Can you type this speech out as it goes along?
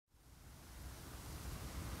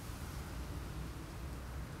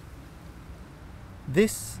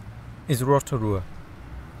This is Rotorua,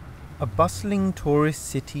 a bustling tourist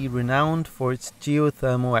city renowned for its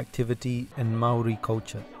geothermal activity and Maori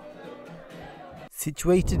culture.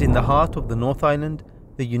 Situated in the heart of the North Island,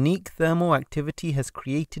 the unique thermal activity has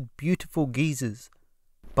created beautiful geysers,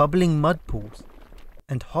 bubbling mud pools,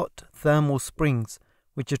 and hot thermal springs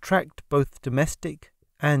which attract both domestic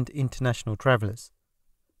and international travellers.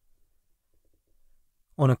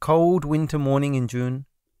 On a cold winter morning in June,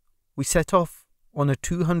 we set off on a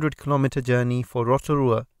 200-kilometre journey for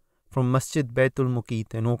Rotorua from Masjid Baitul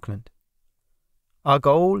Muqit in Auckland. Our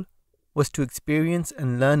goal was to experience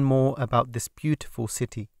and learn more about this beautiful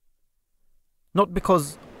city. Not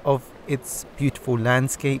because of its beautiful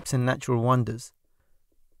landscapes and natural wonders,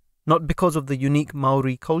 not because of the unique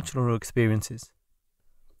Maori cultural experiences.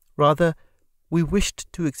 Rather, we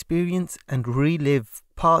wished to experience and relive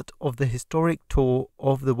part of the historic tour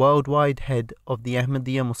of the worldwide head of the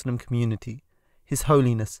Ahmadiyya Muslim Community, His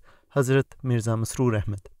Holiness Hazrat Mirza Masroor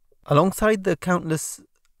Ahmad. Alongside the countless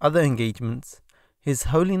other engagements, His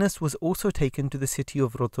Holiness was also taken to the city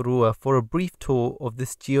of Rotorua for a brief tour of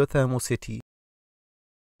this geothermal city.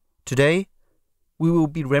 Today, we will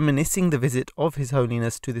be reminiscing the visit of His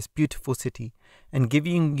Holiness to this beautiful city and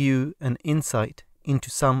giving you an insight into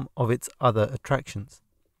some of its other attractions.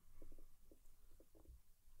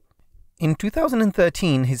 In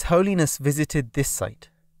 2013, His Holiness visited this site,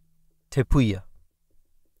 Te Puia.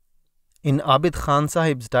 In Abid Khan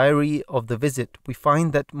Sahib's diary of the visit, we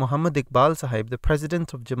find that Muhammad Iqbal Sahib, the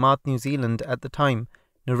president of Jamaat New Zealand at the time,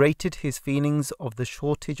 narrated his feelings of the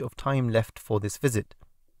shortage of time left for this visit.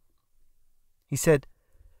 He said,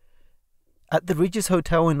 "At the Ridges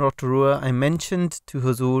Hotel in Rotorua, I mentioned to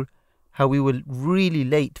Huzoor how we were really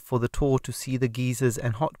late for the tour to see the geysers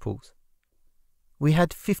and hot pools. We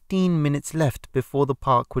had 15 minutes left before the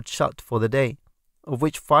park would shut for the day, of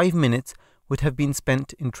which 5 minutes would have been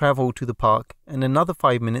spent in travel to the park and another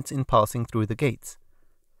 5 minutes in passing through the gates.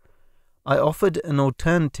 I offered an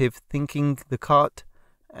alternative thinking the cart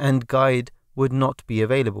and guide would not be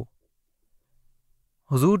available.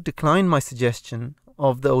 Huzoor declined my suggestion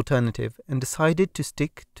of the alternative and decided to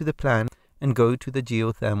stick to the plan and go to the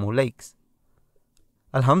geothermal lakes.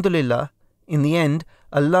 Alhamdulillah, in the end,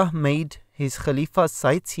 Allah made His Khalifa's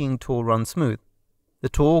sightseeing tour run smooth. The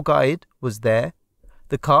tour guide was there,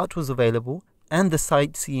 the cart was available, and the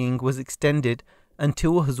sightseeing was extended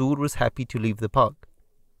until Huzoor was happy to leave the park.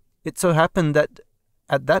 It so happened that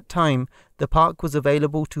at that time the park was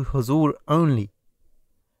available to Huzoor only,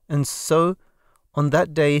 and so on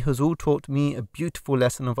that day Huzoor taught me a beautiful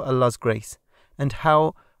lesson of Allah's grace and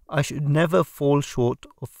how I should never fall short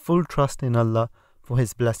of full trust in Allah for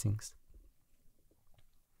His blessings.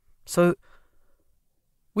 So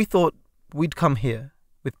we thought we'd come here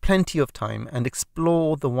with plenty of time and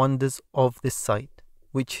explore the wonders of this site,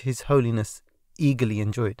 which His Holiness eagerly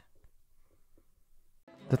enjoyed.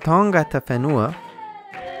 The Tangata Whenua,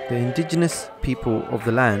 the indigenous people of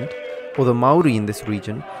the land, or the Maori in this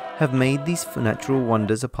region, have made these natural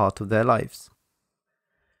wonders a part of their lives.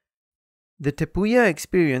 The Te Puia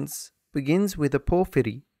experience begins with a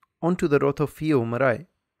porphyry onto the Rotofio marae.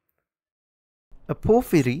 A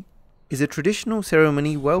porphyry is a traditional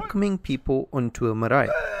ceremony welcoming people onto a marae.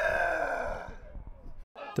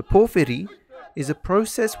 The porphyry is a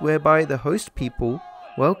process whereby the host people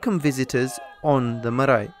welcome visitors on the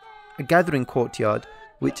marae, a gathering courtyard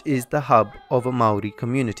which is the hub of a Maori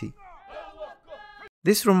community.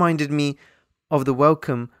 This reminded me of the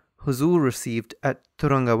welcome Huzoor received at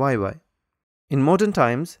Turangawaiwai. In modern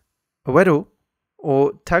times, a wero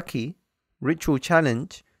or taki ritual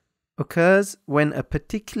challenge occurs when a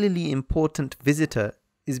particularly important visitor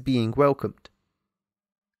is being welcomed.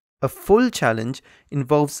 A full challenge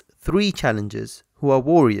involves 3 challengers who are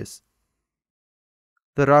warriors.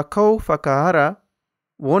 The Rako Whakahara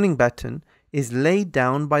warning baton is laid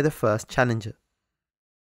down by the first challenger.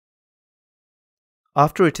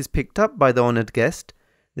 After it is picked up by the honoured guest,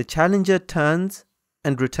 the challenger turns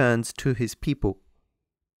and returns to his people.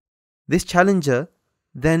 This challenger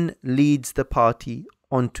then leads the party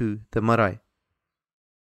onto the marae.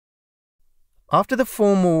 After the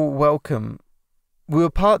formal welcome, we were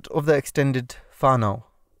part of the extended whānau,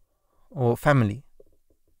 or family.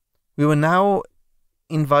 We were now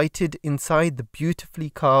invited inside the beautifully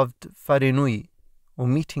carved wharenui, or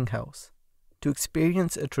meeting house, to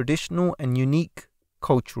experience a traditional and unique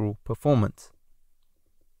cultural performance.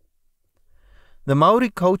 The Maori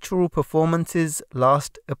cultural performances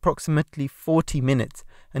last approximately 40 minutes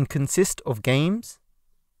and consist of games,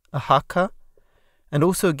 a haka, and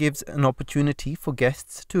also gives an opportunity for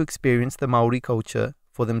guests to experience the Maori culture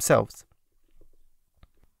for themselves.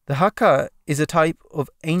 The haka is a type of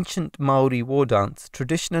ancient Maori war dance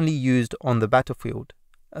traditionally used on the battlefield,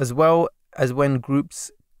 as well as when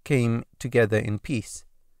groups came together in peace.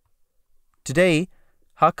 Today,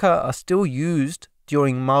 haka are still used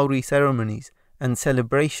during Maori ceremonies and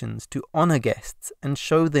celebrations to honour guests and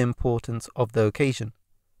show the importance of the occasion.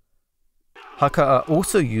 Haka are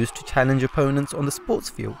also used to challenge opponents on the sports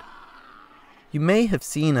field. You may have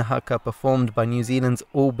seen a haka performed by New Zealand's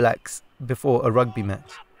All Blacks before a rugby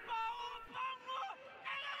match.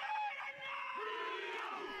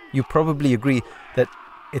 You probably agree that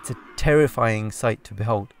it's a terrifying sight to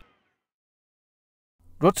behold.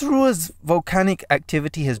 Rotorua's volcanic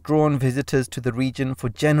activity has drawn visitors to the region for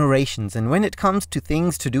generations, and when it comes to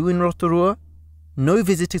things to do in Rotorua, no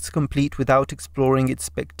visit is complete without exploring its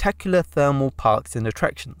spectacular thermal parks and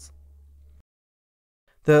attractions.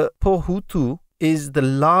 The Pohutu is the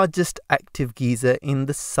largest active geyser in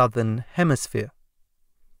the southern hemisphere.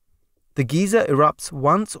 The geyser erupts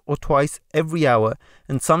once or twice every hour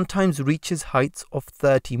and sometimes reaches heights of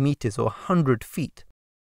 30 meters or 100 feet.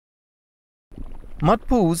 Mud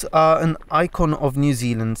pools are an icon of New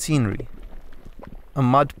Zealand scenery. A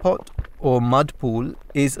mud pot or mud pool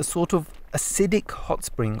is a sort of acidic hot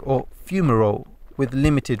spring or fumarole with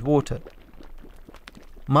limited water.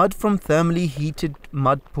 Mud from thermally heated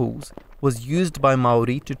mud pools was used by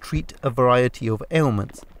Maori to treat a variety of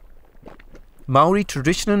ailments. Maori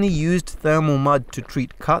traditionally used thermal mud to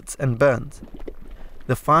treat cuts and burns.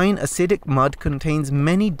 The fine acidic mud contains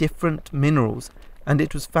many different minerals, and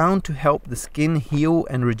it was found to help the skin heal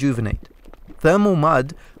and rejuvenate. Thermal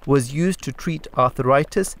mud was used to treat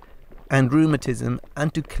arthritis and rheumatism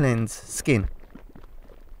and to cleanse skin.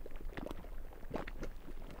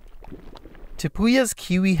 Te Puia's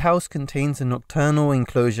Kiwi House contains a nocturnal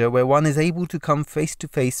enclosure where one is able to come face to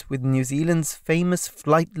face with New Zealand's famous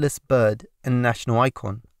flightless bird and national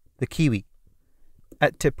icon, the kiwi.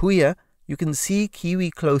 At Te Puia, you can see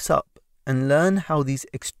kiwi close up and learn how these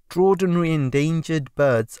extraordinary endangered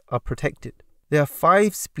birds are protected. There are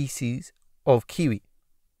 5 species of kiwi.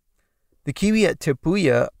 The kiwi at Te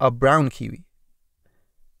Puia are brown kiwi.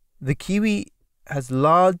 The kiwi has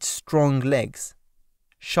large, strong legs,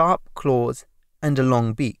 sharp claws, and a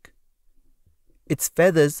long beak. Its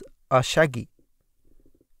feathers are shaggy.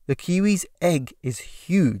 The kiwi's egg is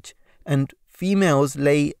huge, and females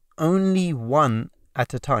lay only one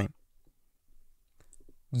at a time.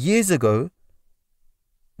 Years ago,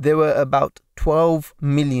 there were about 12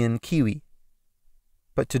 million kiwi,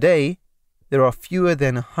 but today there are fewer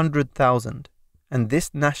than 100,000, and this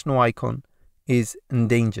national icon is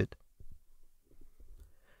endangered.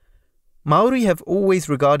 Maori have always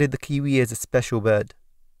regarded the kiwi as a special bird.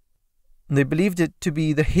 They believed it to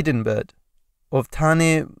be the hidden bird of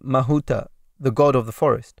Tane Mahuta, the god of the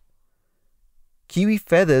forest. Kiwi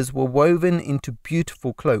feathers were woven into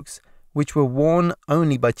beautiful cloaks, which were worn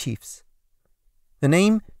only by chiefs. The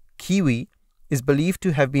name kiwi is believed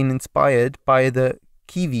to have been inspired by the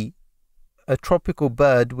kiwi, a tropical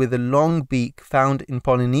bird with a long beak found in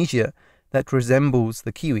Polynesia that resembles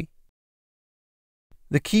the kiwi.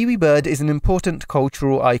 The kiwi bird is an important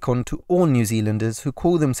cultural icon to all New Zealanders who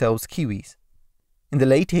call themselves Kiwis. In the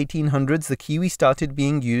late 1800s, the kiwi started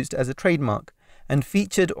being used as a trademark and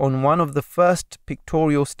featured on one of the first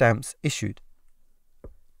pictorial stamps issued.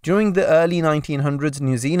 During the early 1900s,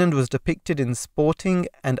 New Zealand was depicted in sporting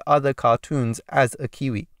and other cartoons as a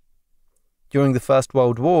kiwi. During the First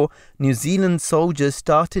World War, New Zealand soldiers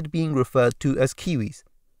started being referred to as Kiwis.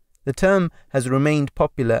 The term has remained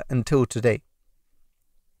popular until today.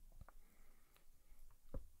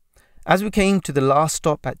 As we came to the last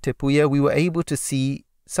stop at Te Puia, we were able to see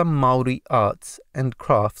some Maori arts and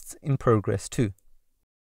crafts in progress too.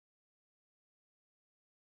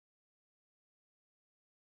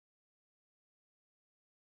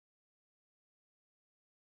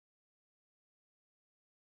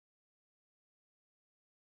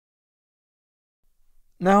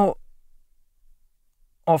 Now,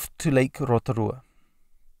 off to Lake Rotorua.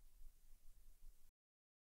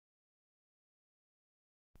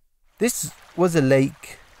 This was a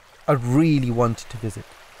lake I really wanted to visit.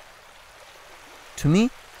 To me,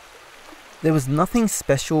 there was nothing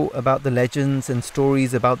special about the legends and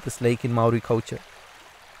stories about this lake in Maori culture.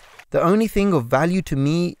 The only thing of value to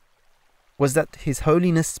me was that His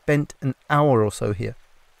Holiness spent an hour or so here.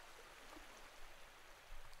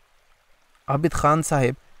 Abid Khan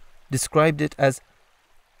Sahib described it as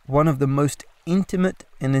one of the most intimate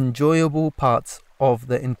and enjoyable parts of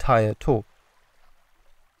the entire tour.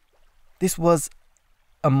 This was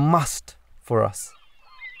a must for us.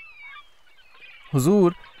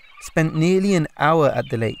 Huzoor spent nearly an hour at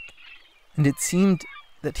the lake, and it seemed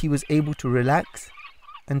that he was able to relax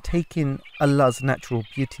and take in Allah's natural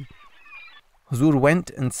beauty. Huzoor went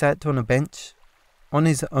and sat on a bench on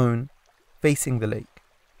his own, facing the lake.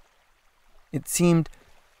 It seemed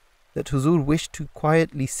that Huzoor wished to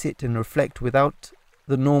quietly sit and reflect without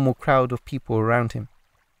the normal crowd of people around him.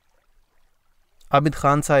 Abid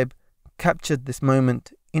Khan Sahib captured this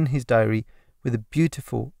moment in his diary with a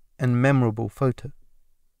beautiful and memorable photo.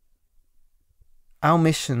 Our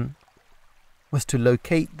mission was to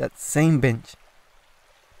locate that same bench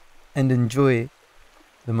and enjoy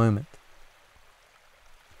the moment.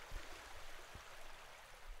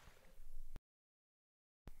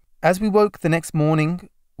 As we woke the next morning,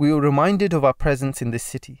 we were reminded of our presence in this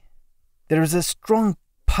city. There is a strong,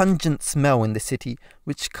 pungent smell in the city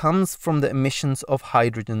which comes from the emissions of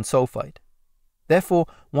hydrogen sulfide. Therefore,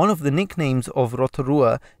 one of the nicknames of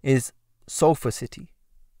Rotorua is Sulphur City.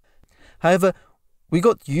 However, we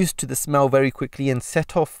got used to the smell very quickly and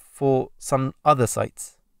set off for some other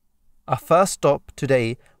sites. Our first stop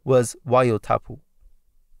today was Waiotapu.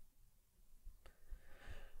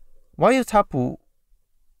 Waiotapu,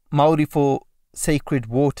 Maori for sacred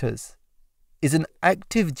waters, is an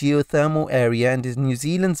active geothermal area and is New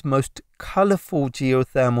Zealand's most colourful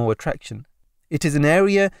geothermal attraction. It is an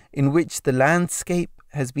area in which the landscape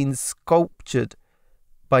has been sculptured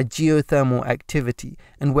by geothermal activity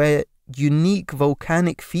and where unique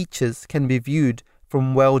volcanic features can be viewed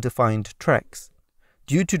from well-defined tracks.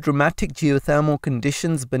 Due to dramatic geothermal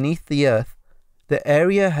conditions beneath the earth, the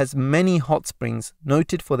area has many hot springs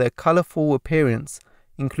noted for their colourful appearance,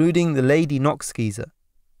 including the Lady Knox Geyser,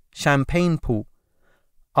 Champagne Pool,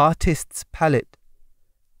 Artist's Palette,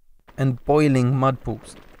 and boiling mud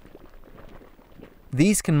pools.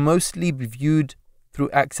 These can mostly be viewed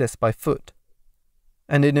through access by foot.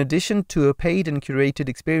 And in addition to a paid and curated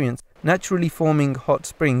experience, naturally forming hot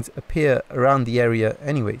springs appear around the area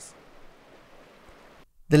anyways.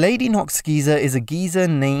 The Lady Knox Geyser is a geyser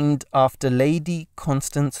named after Lady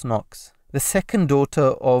Constance Knox, the second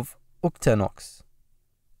daughter of Ukta Knox,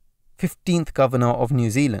 15th Governor of New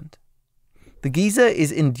Zealand. The geyser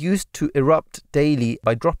is induced to erupt daily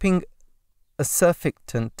by dropping a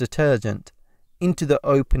surfactant detergent into the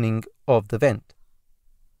opening of the vent.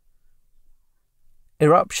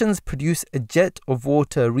 Eruptions produce a jet of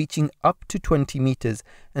water reaching up to 20 meters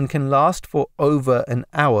and can last for over an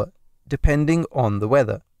hour, depending on the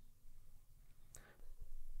weather.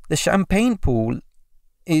 The Champagne Pool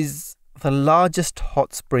is the largest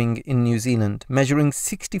hot spring in New Zealand, measuring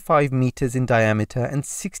 65 meters in diameter and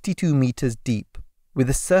 62 meters deep, with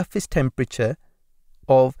a surface temperature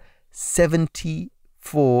of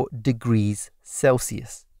 74 degrees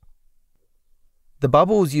Celsius. The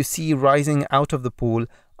bubbles you see rising out of the pool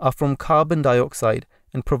are from carbon dioxide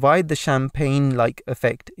and provide the champagne-like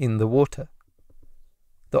effect in the water.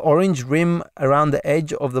 The orange rim around the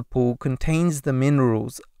edge of the pool contains the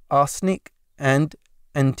minerals arsenic and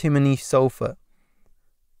antimony sulfur.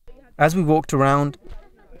 As we walked around,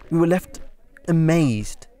 we were left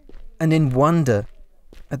amazed and in wonder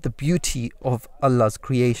at the beauty of Allah's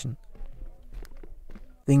creation.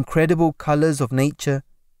 The incredible colors of nature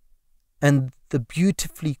and the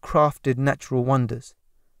beautifully crafted natural wonders.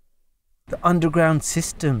 The underground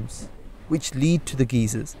systems which lead to the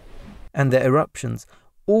geysers and their eruptions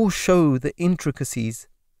all show the intricacies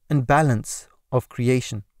and balance of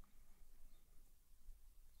creation.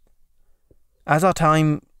 As our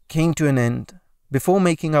time came to an end, before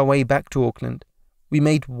making our way back to Auckland, we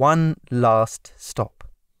made one last stop.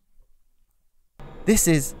 This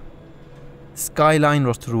is Skyline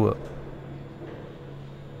Rotorua.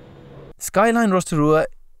 Skyline Rotorua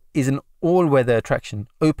is an all-weather attraction,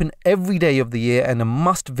 open every day of the year and a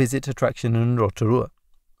must-visit attraction in Rotorua.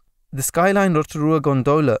 The Skyline Rotorua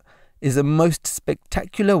gondola is a most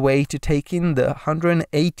spectacular way to take in the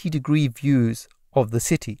 180-degree views of the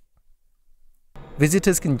city.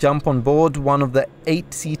 Visitors can jump on board one of the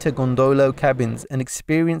 8-seater gondola cabins and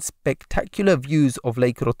experience spectacular views of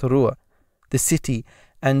Lake Rotorua, the city,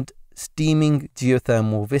 and steaming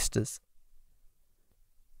geothermal vistas.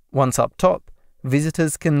 Once up top,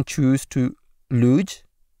 visitors can choose to luge,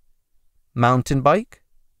 mountain bike,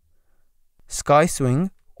 sky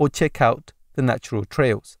swing, or check out the natural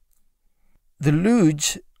trails. The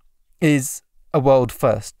luge is a world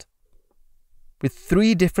first, with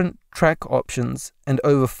 3 different track options and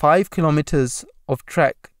over 5 kilometers of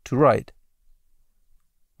track to ride.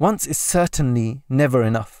 Once is certainly never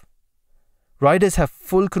enough. Riders have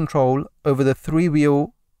full control over the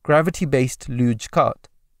 3-wheel gravity-based luge cart.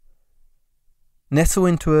 Nestle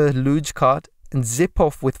into a luge cart and zip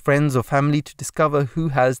off with friends or family to discover who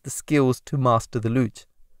has the skills to master the luge.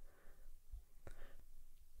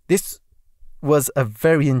 This was a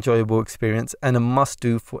very enjoyable experience and a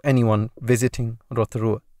must-do for anyone visiting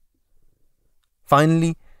Rotorua.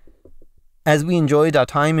 Finally, as we enjoyed our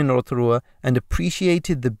time in Rotorua and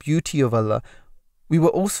appreciated the beauty of Allah, we were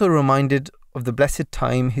also reminded of the blessed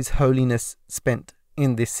time His Holiness spent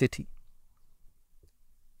in this city.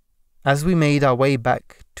 As we made our way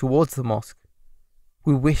back towards the mosque,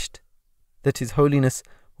 we wished that His Holiness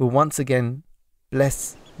will once again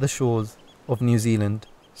bless the shores of New Zealand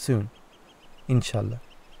soon, inshallah.